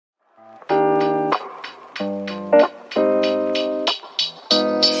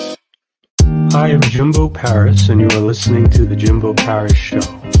I am Jimbo Paris, and you are listening to The Jimbo Paris Show.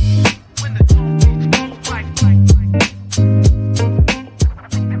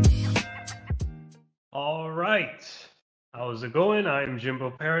 All right. How's it going? I'm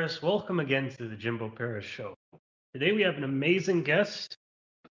Jimbo Paris. Welcome again to The Jimbo Paris Show. Today we have an amazing guest,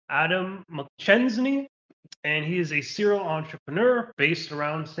 Adam McChesney, and he is a serial entrepreneur based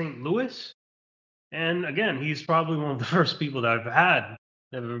around St. Louis. And again, he's probably one of the first people that I've had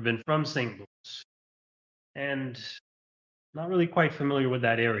that have ever been from St. Louis. And not really quite familiar with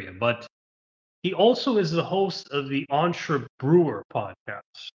that area, but he also is the host of the Entrepreneur podcast.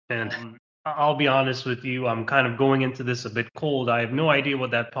 And I'll be honest with you, I'm kind of going into this a bit cold. I have no idea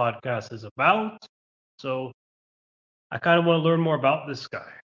what that podcast is about. So I kind of want to learn more about this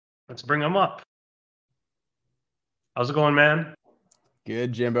guy. Let's bring him up. How's it going, man?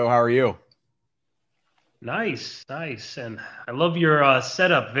 Good, Jimbo. How are you? Nice. And I love your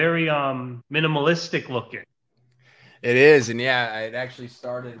setup. Very minimalistic looking. It is. And yeah, it actually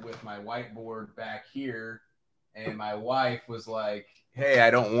started with my whiteboard back here. And my wife was like, hey,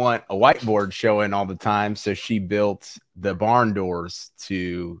 I don't want a whiteboard showing all the time. So she built the barn doors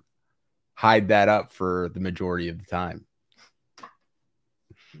to hide that up for the majority of the time.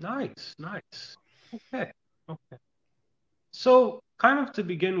 Nice. Okay. So kind of to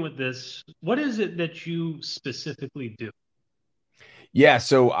begin with this, what is it that you specifically do? Yeah,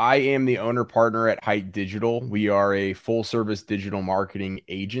 so I am the owner partner at Height Digital. We are a full service digital marketing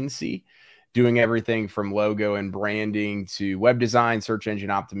agency doing everything from logo and branding to web design, search engine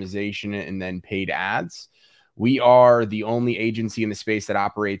optimization, and then paid ads. We are the only agency in the space that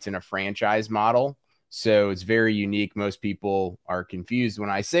operates in a franchise model. So it's very unique. Most people are confused when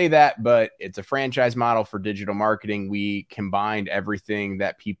I say that, but it's a franchise model for digital marketing. We combined everything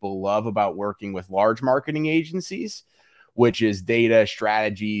that people love about working with large marketing agencies, which is data,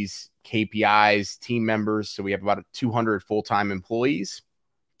 strategies, KPIs, team members. So we have about 200 full-time employees,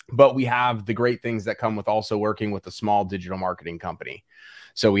 but we have the great things that come with also working with a small digital marketing company.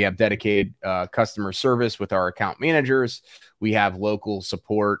 So we have dedicated customer service with our account managers. We have local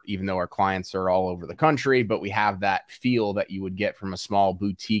support, even though our clients are all over the country, but we have that feel that you would get from a small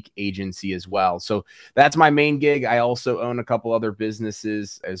boutique agency as well. So that's my main gig. I also own a couple other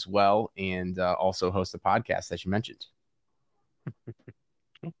businesses as well, and also host a podcast that you mentioned.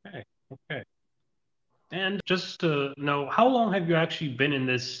 Okay. And just to know, how long have you actually been in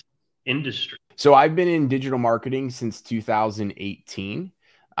this industry? So I've been in digital marketing since 2018.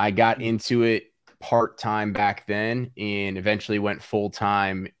 I got into it part-time back then and eventually went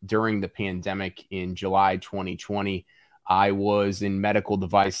full-time during the pandemic in July 2020. I was in medical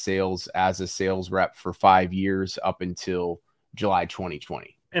device sales as a sales rep for 5 years up until July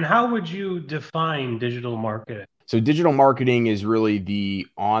 2020. And how would you define digital marketing? So digital marketing is really the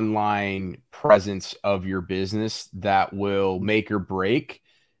online presence of your business that will make or break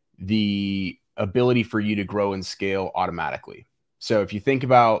the ability for you to grow and scale automatically. So if you think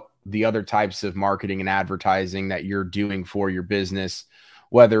about the other types of marketing and advertising that you're doing for your business,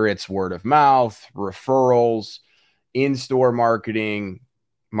 whether it's word of mouth, referrals, in-store marketing,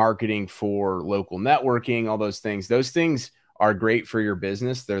 marketing for local networking, all those things are great for your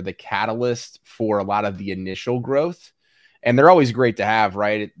business. They're the catalyst for a lot of the initial growth. And they're always great to have,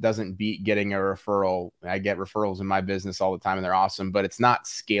 right? It doesn't beat getting a referral. I get referrals in my business all the time and they're awesome, but it's not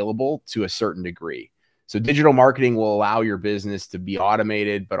scalable to a certain degree. So digital marketing will allow your business to be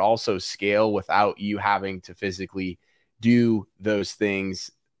automated, but also scale without you having to physically do those things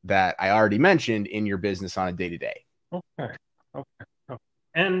that I already mentioned in your business on a day-to-day. Okay.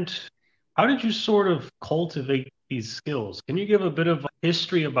 And how did you sort of cultivate these skills? Can you give a bit of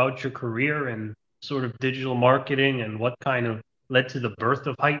history about your career and sort of digital marketing and what kind of led to the birth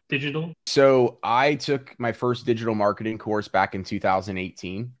of Height Digital? So I took my first digital marketing course back in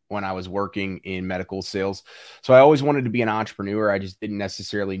 2018 when I was working in medical sales. So I always wanted to be an entrepreneur. I just didn't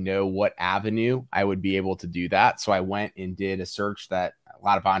necessarily know what avenue I would be able to do that. So I went and did a search that a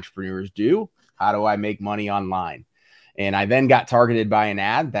lot of entrepreneurs do. How do I make money online? And I then got targeted by an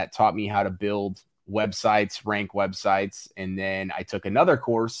ad that taught me how to build websites, rank websites. And then I took another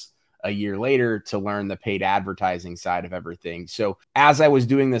course a year later to learn the paid advertising side of everything. So as I was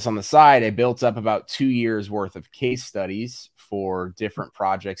doing this on the side, I built up about 2 years worth of case studies for different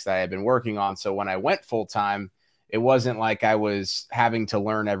projects that I had been working on. So when I went full time, it wasn't like I was having to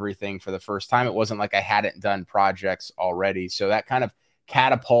learn everything for the first time. It wasn't like I hadn't done projects already. So that kind of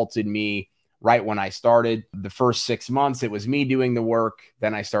catapulted me right when I started. The first 6 months, it was me doing the work.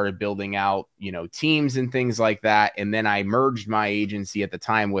 Then I started building out, teams and things like that. And then I merged my agency at the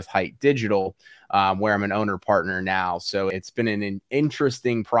time with Height Digital, where I'm an owner partner now. So it's been an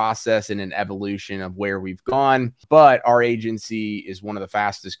interesting process and an evolution of where we've gone. But our agency is one of the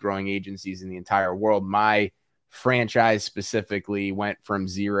fastest growing agencies in the entire world. My franchise specifically went from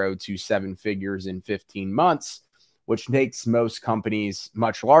 0 to 7 figures in 15 months, which takes most companies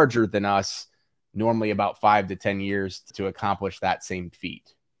much larger than us normally about 5 to 10 years to accomplish that same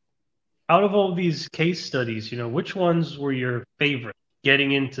feat. Out of all these case studies, which ones were your favorite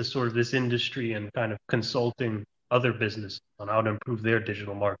getting into sort of this industry and kind of consulting other businesses on how to improve their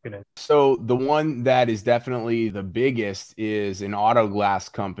digital marketing? So the one that is definitely the biggest is an auto glass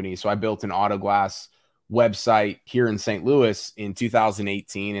company. So I built an auto glass website here in St. Louis in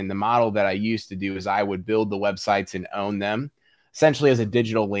 2018. And the model that I used to do is I would build the websites and own them essentially as a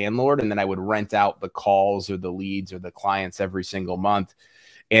digital landlord. And then I would rent out the calls or the leads or the clients every single month.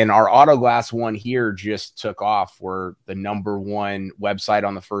 And our auto glass one here just took off. We're the #1 website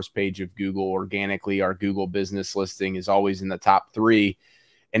on the first page of Google organically. Our Google business listing is always in the top 3.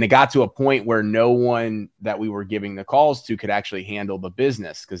 And it got to a point where no one that we were giving the calls to could actually handle the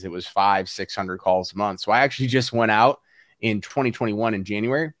business because it was 500-600 calls a month. So I actually just went out in 2021 in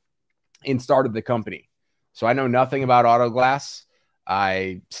January and started the company. So I know nothing about auto glass.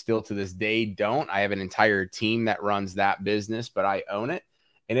 I still to this day don't. I have an entire team that runs that business, but I own it.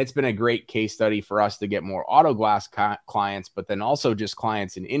 And it's been a great case study for us to get more auto glass clients, but then also just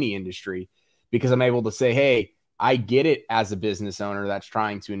clients in any industry, because I'm able to say, hey, I get it as a business owner that's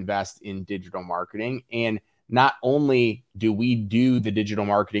trying to invest in digital marketing. And not only do we do the digital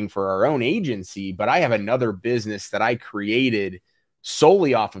marketing for our own agency, but I have another business that I created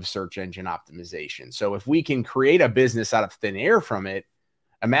solely off of search engine optimization. So if we can create a business out of thin air from it,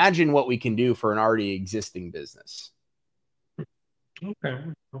 imagine what we can do for an already existing business. Okay.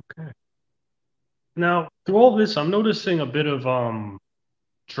 Now, through all this, I'm noticing a bit of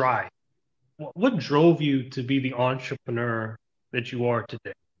drive. What drove you to be the entrepreneur that you are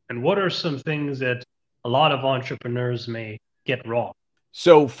today? And what are some things that a lot of entrepreneurs may get wrong?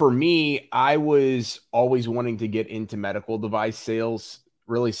 So for me, I was always wanting to get into medical device sales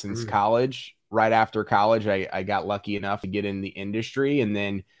really since college. Right after college, I got lucky enough to get in the industry. And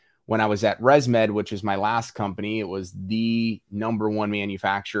then when I was at ResMed, which is my last company, it was the #1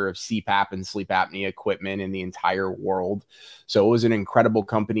 manufacturer of CPAP and sleep apnea equipment in the entire world. So it was an incredible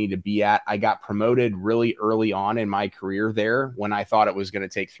company to be at. I got promoted really early on in my career there when I thought it was going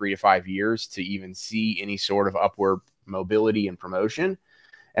to take 3 to 5 years to even see any sort of upward mobility and promotion.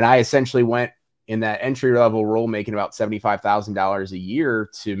 And I essentially went in that entry level role, making about $75,000 a year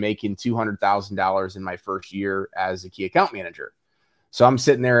to making $200,000 in my first year as a key account manager. So I'm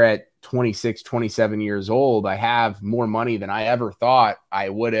sitting there at 26, 27 years old. I have more money than I ever thought I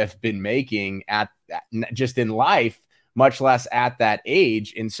would have been making at that, just in life, much less at that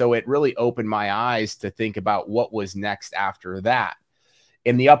age. And so it really opened my eyes to think about what was next after that.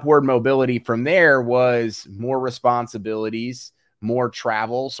 And the upward mobility from there was more responsibilities, more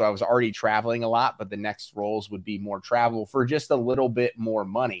travel. So I was already traveling a lot, but the next roles would be more travel for just a little bit more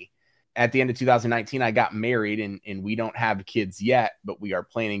money. At the end of 2019, I got married and we don't have kids yet, but we are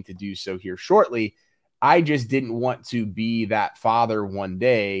planning to do so here shortly. I just didn't want to be that father one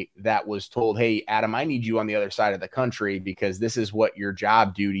day that was told, hey, Adam, I need you on the other side of the country because this is what your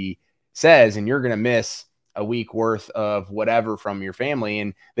job duty says. And you're going to miss a week worth of whatever from your family.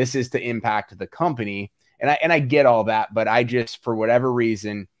 And this is to impact the company. And I get all that, but I just, for whatever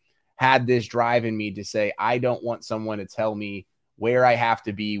reason, had this drive in me to say, I don't want someone to tell me where I have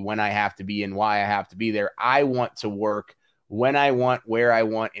to be, when I have to be, and why I have to be there. I want to work when I want, where I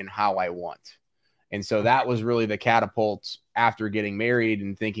want, and how I want. And so that was really the catapult after getting married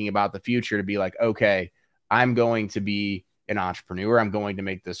and thinking about the future to be like, okay, I'm going to be an entrepreneur. I'm going to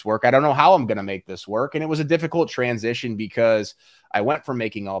make this work. I don't know how I'm going to make this work. And it was a difficult transition because I went from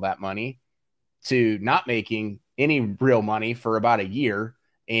making all that money to not making any real money for about a year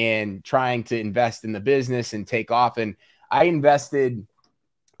and trying to invest in the business and take off. And I invested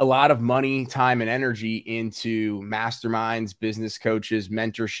a lot of money, time, and energy into masterminds, business coaches,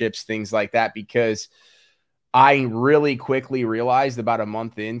 mentorships, things like that, because I really quickly realized about a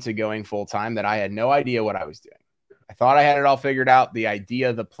month into going full time that I had no idea what I was doing. I thought I had it all figured out. The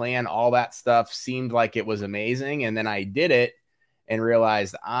idea, the plan, all that stuff seemed like it was amazing. And then I did it and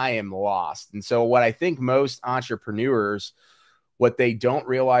realized I am lost. And so what I think most entrepreneurs, what they don't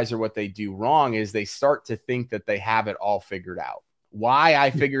realize or what they do wrong is they start to think that they have it all figured out. Why I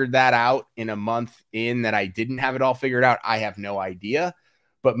figured that out in a month in that I didn't have it all figured out, I have no idea.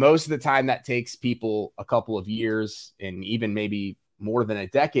 But most of the time that takes people a couple of years and even maybe more than a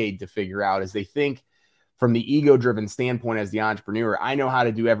decade to figure out, as they think from the ego-driven standpoint as the entrepreneur, I know how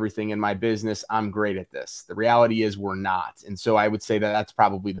to do everything in my business. I'm great at this. The reality is we're not. And so I would say that that's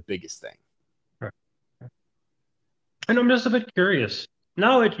probably the biggest thing. Right. And I'm just a bit curious.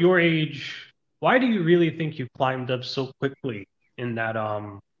 Now at your age, why do you really think you climbed up so quickly in that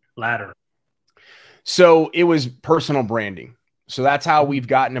ladder? So it was personal branding. So that's how we've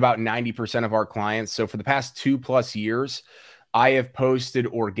gotten about 90% of our clients. So for the past 2+ years, I have posted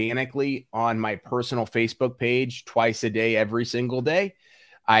organically on my personal Facebook page twice a day, every single day.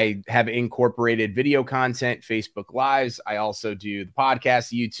 I have incorporated video content, Facebook Lives. I also do the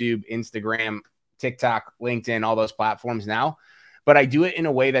podcast, YouTube, Instagram, TikTok, LinkedIn, all those platforms now. But I do it in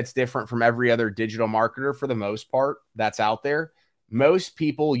a way that's different from every other digital marketer for the most part that's out there. Most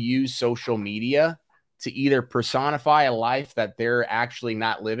people use social media to either personify a life that they're actually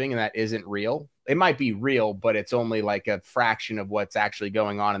not living and that isn't real. It might be real, but it's only like a fraction of what's actually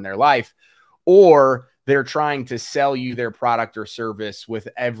going on in their life. Or they're trying to sell you their product or service with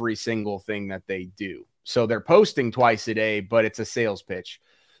every single thing that they do. So they're posting twice a day, but it's a sales pitch.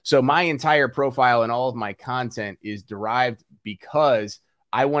 So my entire profile and all of my content is derived because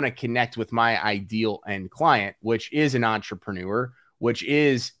I want to connect with my ideal end client, which is an entrepreneur, which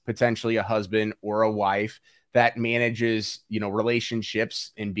is potentially a husband or a wife that manages,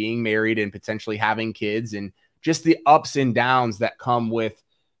 relationships and being married and potentially having kids and just the ups and downs that come with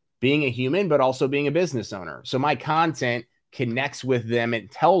being a human, but also being a business owner. So my content connects with them.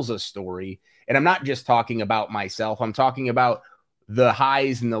 It tells a story. And I'm not just talking about myself. I'm talking about the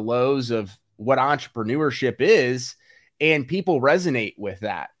highs and the lows of what entrepreneurship is. And people resonate with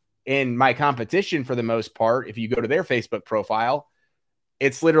that. And my competition, for the most part, if you go to their Facebook profile,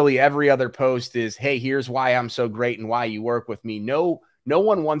 it's literally every other post is, hey, here's why I'm so great and why you work with me. No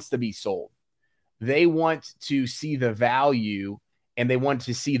one wants to be sold. They want to see the value and they want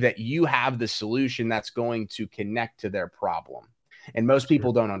to see that you have the solution that's going to connect to their problem. And most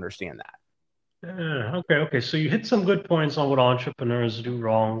people don't understand that. Okay. So you hit some good points on what entrepreneurs do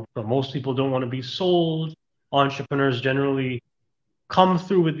wrong, but most people don't want to be sold. Entrepreneurs generally come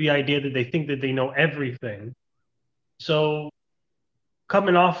through with the idea that they think that they know everything. So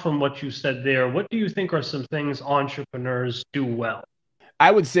coming off from what you said there, what do you think are some things entrepreneurs do well?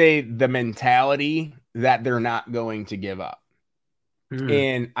 I would say the mentality that they're not going to give up.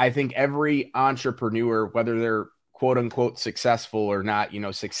 And I think every entrepreneur, whether they're quote unquote successful or not,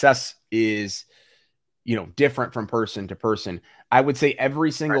 success is, different from person to person. I would say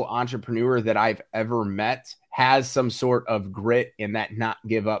every single entrepreneur that I've ever met has some sort of grit and that not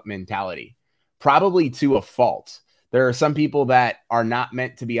give up mentality, probably to a fault. There are some people that are not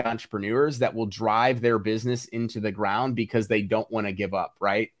meant to be entrepreneurs that will drive their business into the ground because they don't want to give up,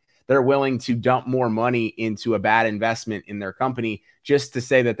 right? They're willing to dump more money into a bad investment in their company just to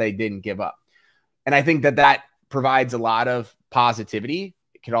say that they didn't give up. And I think that provides a lot of positivity.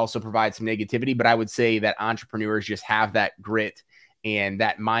 It could also provide some negativity, but I would say that entrepreneurs just have that grit and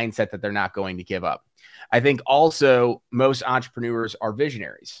that mindset that they're not going to give up. I think also most entrepreneurs are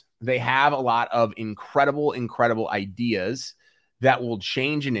visionaries. They have a lot of incredible ideas that will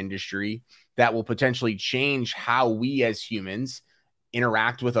change an industry, that will potentially change how we as humans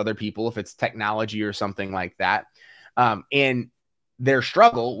interact with other people, if it's technology or something like that. And their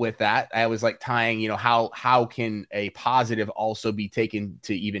struggle with that, I was like tying, how can a positive also be taken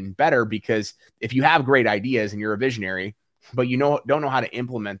to even better? Because if you have great ideas and you're a visionary, but you don't know how to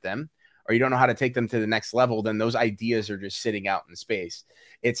implement them, or you don't know how to take them to the next level, then those ideas are just sitting out in space.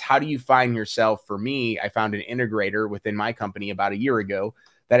 It's how do you find yourself? For me, I found an integrator within my company about a year ago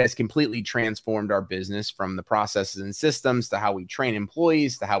that has completely transformed our business, from the processes and systems to how we train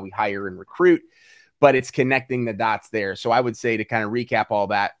employees to how we hire and recruit. But it's connecting the dots there. So I would say, to kind of recap all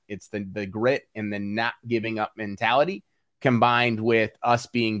that, it's the grit and the not giving up mentality combined with us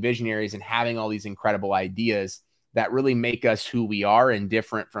being visionaries and having all these incredible ideas that really make us who we are and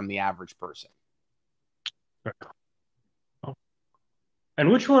different from the average person. And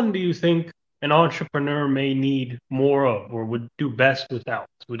which one do you think an entrepreneur may need more of or would do best without?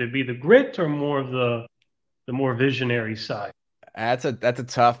 Would it be the grit or more of the more visionary side? That's a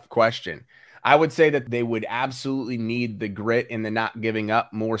tough question. I would say that they would absolutely need the grit and the not giving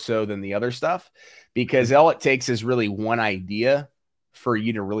up more so than the other stuff, because all it takes is really one idea for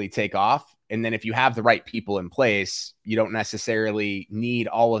you to really take off. And then if you have the right people in place, you don't necessarily need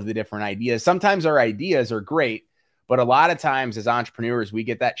all of the different ideas. Sometimes our ideas are great, but a lot of times as entrepreneurs, we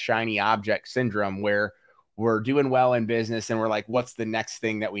get that shiny object syndrome where we're doing well in business and we're like, what's the next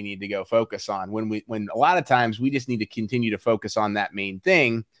thing that we need to go focus on? When a lot of times we just need to continue to focus on that main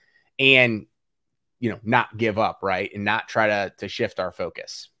thing and, not give up, right? And not try to shift our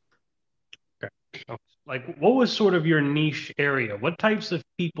focus. Okay. Like, what was sort of your niche area? What types of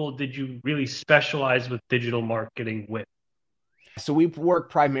people did you really specialize with digital marketing with? So we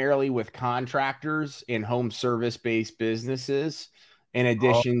work primarily with contractors and home service-based businesses, in Oh,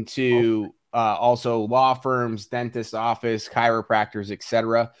 addition oh, to also law firms, dentist office, chiropractors,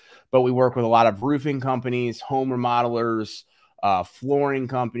 etc. But we work with a lot of roofing companies, home remodelers, flooring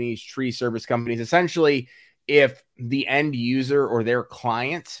companies, tree service companies. Essentially, if the end user or their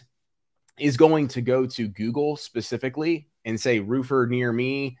client is going to go to Google specifically and say roofer near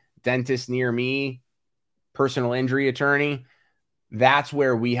me, dentist near me, personal injury attorney, that's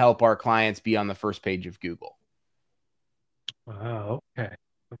where we help our clients be on the first page of Google. wow, okay.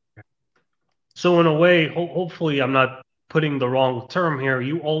 So in a way, hopefully I'm not putting the wrong term here.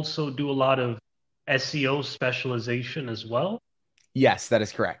 You also do a lot of SEO specialization as well? Yes, that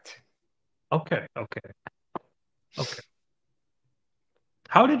is correct. Okay, okay, okay.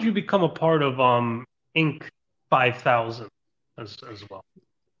 How did you become a part of Inc. 5000 as well?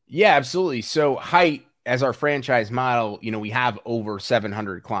 Yeah, absolutely. So Height, as our franchise model, we have over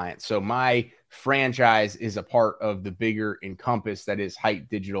 700 clients. So my franchise is a part of the bigger encompass that is Height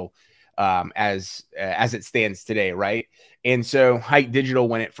Digital, as it stands today, right? And so Height Digital,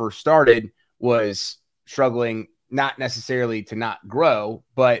 when it first started, was struggling, not necessarily to not grow,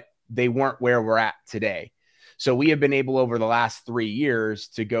 but they weren't where we're at today. So we have been able over the last 3 years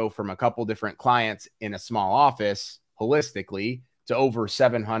to go from a couple different clients in a small office holistically to over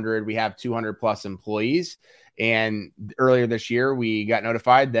 700. We have 200 plus employees. And earlier this year, we got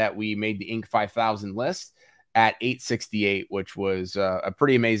notified that we made the Inc. 5000 list at 868, which was a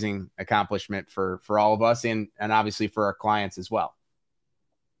pretty amazing accomplishment for all of us and obviously for our clients as well.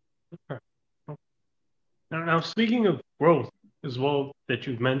 Okay. Now, speaking of growth as well that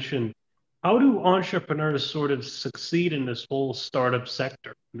you've mentioned, how do entrepreneurs sort of succeed in this whole startup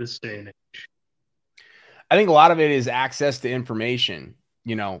sector in this day and age? I think a lot of it is access to information.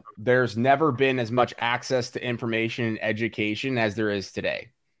 There's never been as much access to information and education as there is today.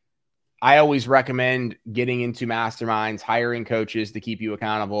 I always recommend getting into masterminds, hiring coaches to keep you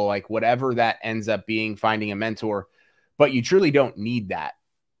accountable, like whatever that ends up being, finding a mentor, but you truly don't need that.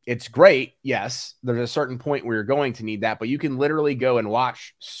 It's great. Yes, there's a certain point where you're going to need that, but you can literally go and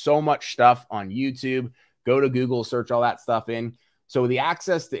watch so much stuff on YouTube, go to Google, search all that stuff in. So the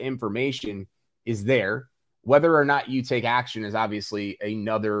access to information is there. Whether or not you take action is obviously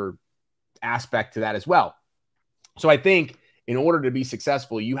another aspect to that as well. So I think in order to be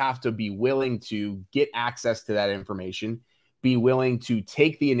successful, you have to be willing to get access to that information, be willing to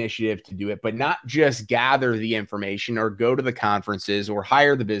take the initiative to do it, but not just gather the information or go to the conferences or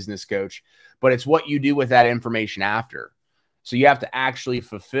hire the business coach, but it's what you do with that information after. So you have to actually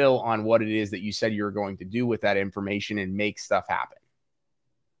fulfill on what it is that you said you were going to do with that information and make stuff happen.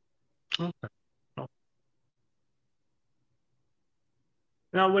 Okay.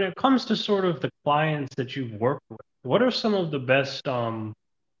 Now, when it comes to sort of the clients that you've worked with, what are some of the best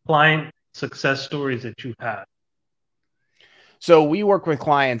client success stories that you've had? So we work with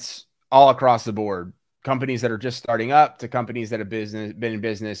clients all across the board, companies that are just starting up to companies that have been in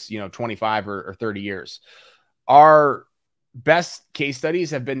business, 25 or 30 years. Our best case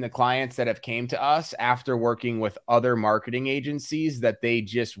studies have been the clients that have came to us after working with other marketing agencies that they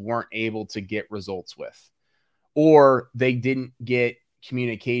just weren't able to get results with, or they didn't get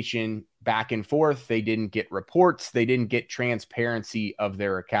communication back and forth. They didn't get reports. They didn't get transparency of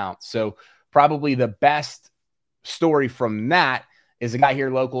their accounts. So probably the best story from that is a guy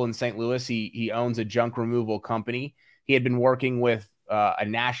here local in St. Louis. He owns a junk removal company. He had been working with a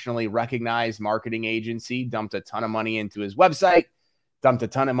nationally recognized marketing agency, dumped a ton of money into his website, dumped a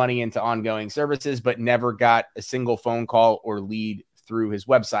ton of money into ongoing services, but never got a single phone call or lead through his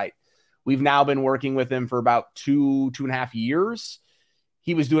website. We've now been working with him for about 2.5 years.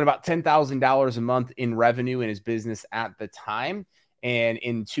 He was doing about $10,000 a month in revenue in his business at the time. And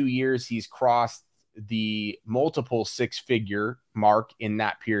in 2 years, he's crossed the multiple six-figure mark in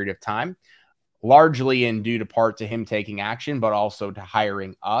that period of time, largely in due to part to him taking action, but also to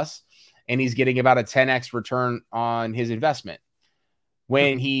hiring us. And he's getting about a 10x return on his investment.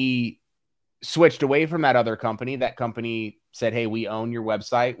 When he switched away from that other company, that company said, hey, we own your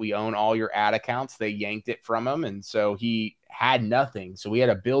website. We own all your ad accounts. They yanked it from him. And so he had nothing. So we had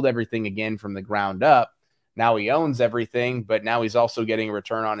to build everything again from the ground up. Now he owns everything, but now he's also getting a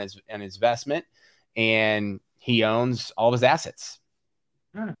return on his investment, and he owns all of his assets.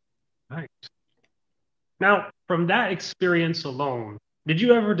 Nice. Now, from that experience alone, did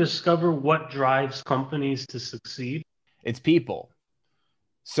you ever discover what drives companies to succeed? It's people. Mm,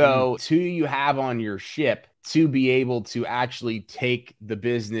 So it's who you have on your ship to be able to actually take the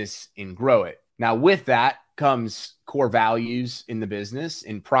business and grow it. Now, with that comes core values in the business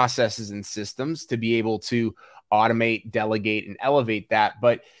and processes and systems to be able to automate, delegate, and elevate that.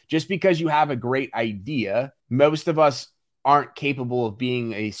 But just because you have a great idea, most of us aren't capable of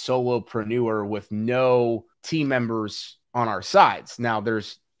being a solopreneur with no team members on our sides. Now,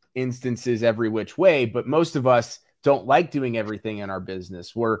 there's instances every which way, but most of us don't like doing everything in our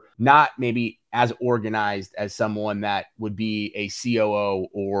business. We're not maybe as organized as someone that would be a COO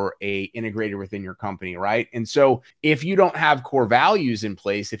or a integrator within your company, right? And so if you don't have core values in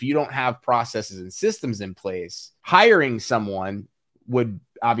place, if you don't have processes and systems in place, hiring someone would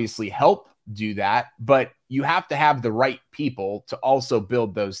obviously help do that, but you have to have the right people to also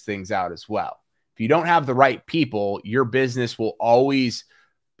build those things out as well. If you don't have the right people, your business will always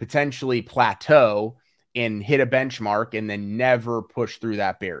potentially plateau and hit a benchmark and then never push through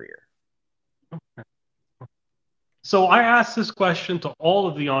that barrier. So I asked this question to all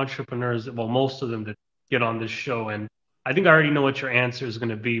of the entrepreneurs, well, most of them that get on this show, and I think I already know what your answer is going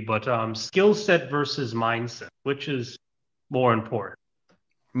to be, but skill set versus mindset, which is more important?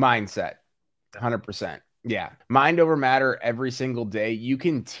 Mindset, 100%. Yeah. Mind over matter every single day. You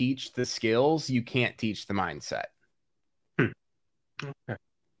can teach the skills, you can't teach the mindset. Okay.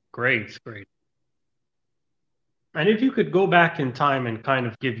 Great, great. And if you could go back in time and kind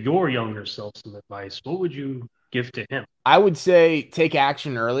of give your younger self some advice, what would you give to him? I would say take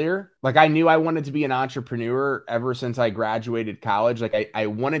action earlier. Like I knew I wanted to be an entrepreneur ever since I graduated college. Like I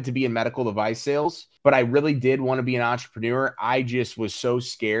wanted to be in medical device sales, but I really did want to be an entrepreneur. I just was so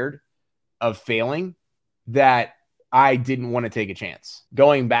scared of failing that I didn't want to take a chance.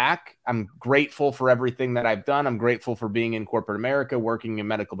 Going back, I'm grateful for everything that I've done. I'm grateful for being in corporate America, working in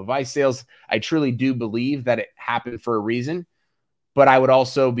medical device sales. I truly do believe that it happened for a reason, but I would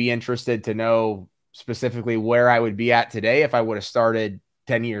also be interested to know specifically where I would be at today if I would have started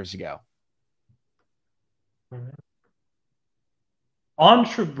 10 years ago.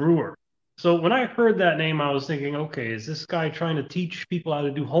 Entrepreneur. So when I heard that name, I was thinking, okay, is this guy trying to teach people how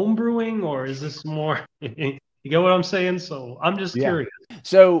to do home brewing, or is this more? You get what I'm saying? So I'm just Yeah. curious.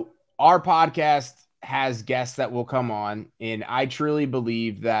 So our podcast has guests that will come on, and I truly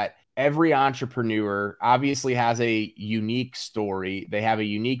believe that every entrepreneur obviously has a unique story. They have a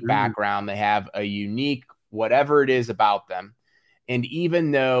unique Mm, background. They have a unique whatever it is about them. And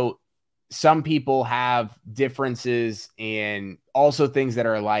even though some people have differences and also things that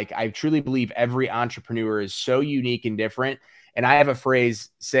are alike, I truly believe every entrepreneur is so unique and different. And I have a phrase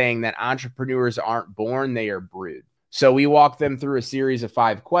saying that entrepreneurs aren't born, they are brewed. So we walk them through a series of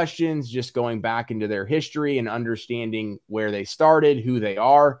 5 questions, just going back into their history and understanding where they started, who they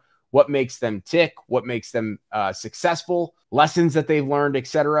are, what makes them tick, what makes them successful, lessons that they've learned,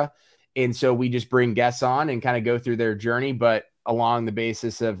 etc. And so we just bring guests on and kind of go through their journey, but along the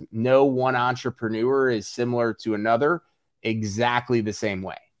basis of no one entrepreneur is similar to another exactly the same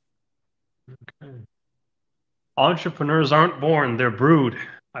way. okay. Entrepreneurs aren't born, they're brewed.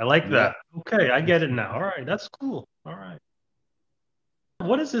 I like Yep. that. Okay, I get it now. All right, that's cool. All right.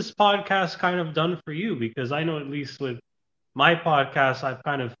 What has this podcast kind of done for you? Because I know at least with my podcast, I've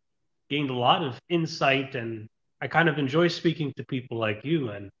kind of gained a lot of insight and I kind of enjoy speaking to people like you.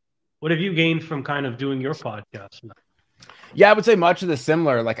 And what have you gained from kind of doing your podcast now? Yeah, I would say much of the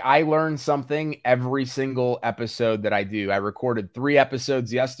similar. Like I learn something every single episode that I do. I recorded 3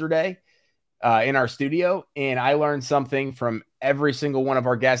 episodes yesterday in our studio, and I learned something from every single one of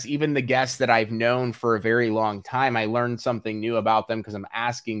our guests, even the guests that I've known for a very long time. I learned something new about them because I'm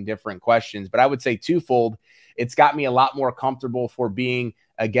asking different questions. But I would say twofold. It's got me a lot more comfortable for being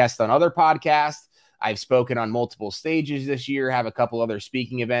a guest on other podcasts. I've spoken on multiple stages this year, have a couple other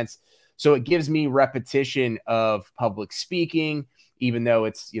speaking events. So it gives me repetition of public speaking, even though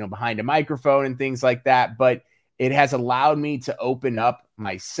it's, behind a microphone and things like that. But it has allowed me to open up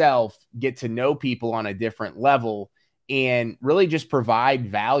myself, get to know people on a different level, and really just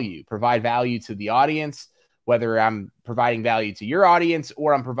provide value to the audience, whether I'm providing value to your audience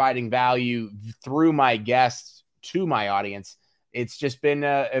or I'm providing value through my guests to my audience. It's just been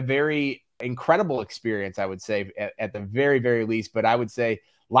a very incredible experience, I would say, at the very, very least. But I would say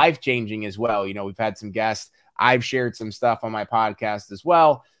life-changing as well. We've had some guests. I've shared some stuff on my podcast as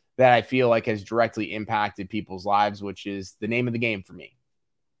well that I feel like has directly impacted people's lives, which is the name of the game for me.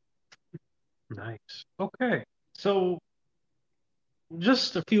 Nice. Okay. So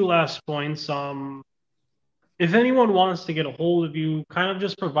just a few last points. if anyone wants to get a hold of you, kind of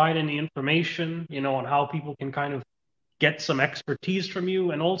just provide any information, on how people can kind of get some expertise from you.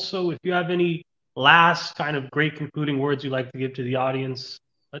 And also, if you have any last kind of great concluding words you'd like to give to the audience,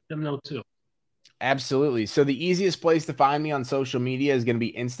 let them know too. Absolutely. So the easiest place to find me on social media is going to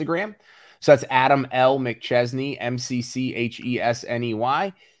be Instagram. So that's Adam L. McChesney, McChesney.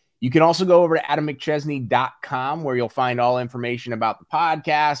 You can also go over to adammcchesney.com where you'll find all information about the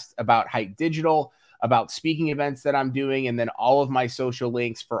podcast, about Height Digital, about speaking events that I'm doing, and then all of my social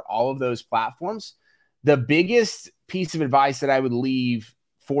links for all of those platforms. The biggest piece of advice that I would leave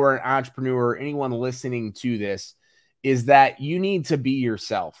for an entrepreneur, anyone listening to this, is that you need to be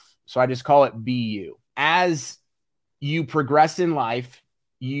yourself. So I just call it be you. As you progress in life,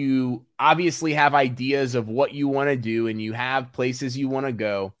 you obviously have ideas of what you want to do and you have places you want to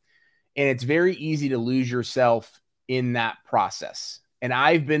go. And it's very easy to lose yourself in that process. And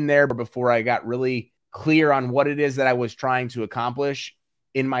I've been there before I got really clear on what it is that I was trying to accomplish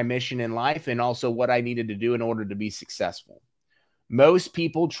in my mission in life and also what I needed to do in order to be successful. Most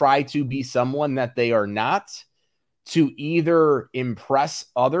people try to be someone that they are not to either impress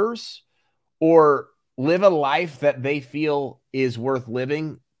others or live a life that they feel is worth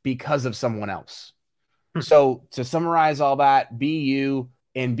living because of someone else. So to summarize all that, be you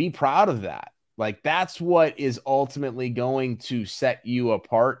and be proud of that. Like that's what is ultimately going to set you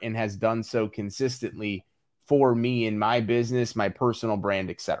apart and has done so consistently for me in my business, my personal brand,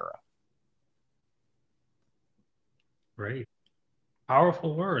 etc. Great.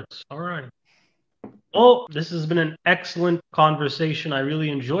 Powerful words. All right. Well, this has been an excellent conversation. I really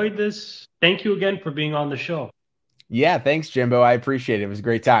enjoyed this. Thank you again for being on the show. Yeah, thanks, Jimbo. I appreciate it. It was a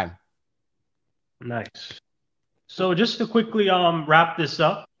great time. Nice. So just to quickly wrap this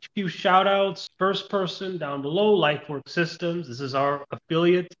up, a few shout outs. First person down below, LifeWork Systems. This is our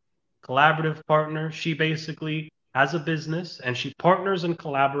affiliate, collaborative partner. She basically has a business and she partners and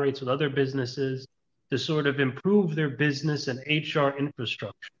collaborates with other businesses to sort of improve their business and HR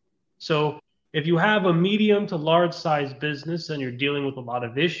infrastructure. So if you have a medium to large size business and you're dealing with a lot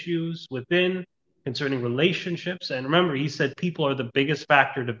of issues within concerning relationships, and remember, he said people are the biggest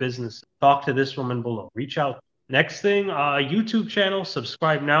factor to business. Talk to this woman below. Reach out. Next thing, YouTube channel,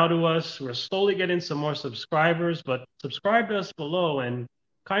 subscribe now to us. We're slowly getting some more subscribers, but subscribe to us below and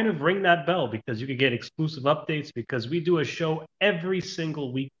kind of ring that bell because you can get exclusive updates because we do a show every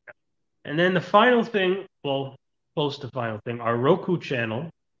single week. And then the final thing, well, close to final thing, our Roku channel.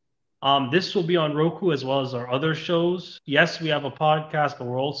 This will be on Roku as well as our other shows. Yes, we have a podcast, but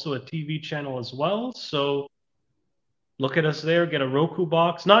we're also a TV channel as well. So look at us there, get a Roku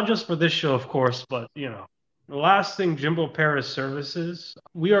box, not just for this show, of course, but The last thing, Jimbo Paris Services.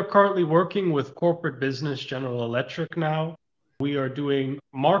 We are currently working with corporate business General Electric now. We are doing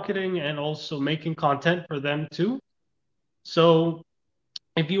marketing and also making content for them too. So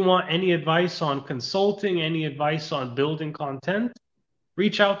if you want any advice on consulting, any advice on building content,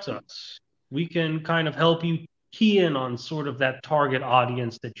 reach out to us. We can kind of help you key in on sort of that target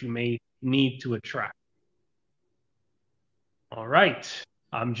audience that you may need to attract. All right.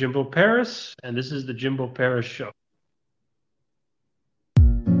 I'm Jimbo Paris, and this is the Jimbo Paris Show.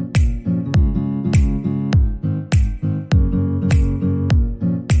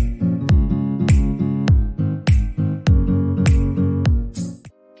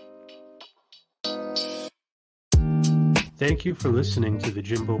 Thank you for listening to the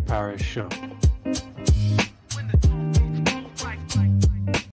Jimbo Paris Show.